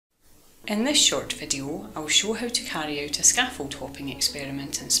In this short video, I will show how to carry out a scaffold hopping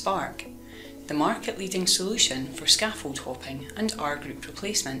experiment in Spark, the market-leading solution for scaffold hopping and R-group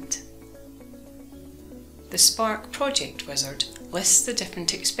replacement. The Spark Project Wizard lists the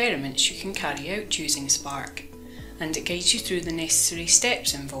different experiments you can carry out using Spark, and it guides you through the necessary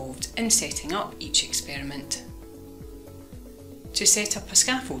steps involved in setting up each experiment. To set up a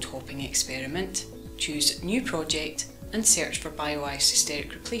scaffold hopping experiment, choose New Project and search for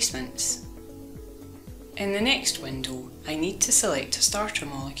bioisosteric replacements. In the next window, I need to select a starter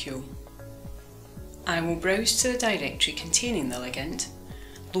molecule. I will browse to the directory containing the ligand,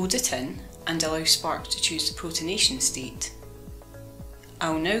 load it in, and allow Spark to choose the protonation state.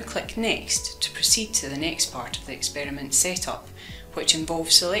 I will now click Next to proceed to the next part of the experiment setup, which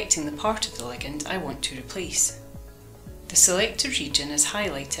involves selecting the part of the ligand I want to replace. The selected region is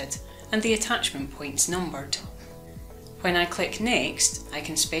highlighted and the attachment points numbered. When I click Next, I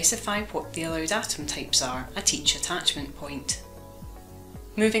can specify what the allowed atom types are at each attachment point.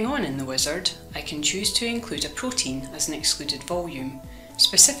 Moving on in the wizard, I can choose to include a protein as an excluded volume,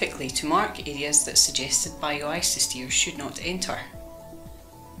 specifically to mark areas that suggested bioisosteres should not enter.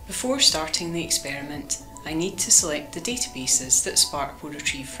 Before starting the experiment, I need to select the databases that Spark will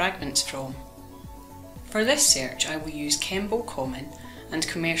retrieve fragments from. For this search, I will use Chembl Common and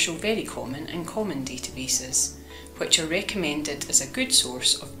Commercial Very Common and Common databases, which are recommended as a good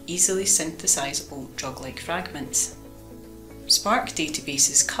source of easily synthesizable drug-like fragments. Spark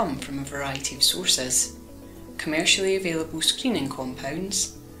databases come from a variety of sources: commercially available screening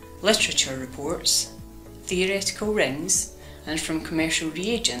compounds, literature reports, theoretical rings, and from commercial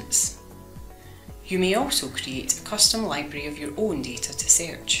reagents. You may also create a custom library of your own data to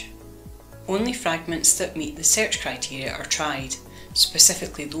search. Only fragments that meet the search criteria are tried,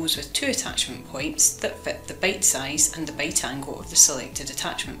 specifically those with 2 attachment points that fit the byte size and the byte angle of the selected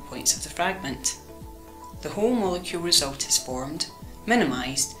attachment points of the fragment. The whole molecule result is formed,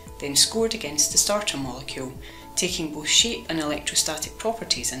 minimised, then scored against the starter molecule, taking both shape and electrostatic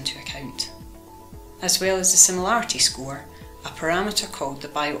properties into account. As well as the similarity score, a parameter called the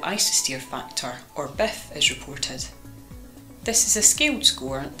bioisostere factor, or BIF, is reported. This is a scaled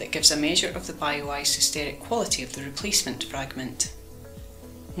score that gives a measure of the bioisosteric quality of the replacement fragment.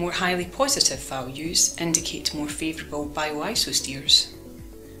 More highly positive values indicate more favourable bioisosteres.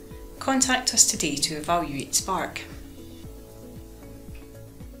 Contact us today to evaluate Spark.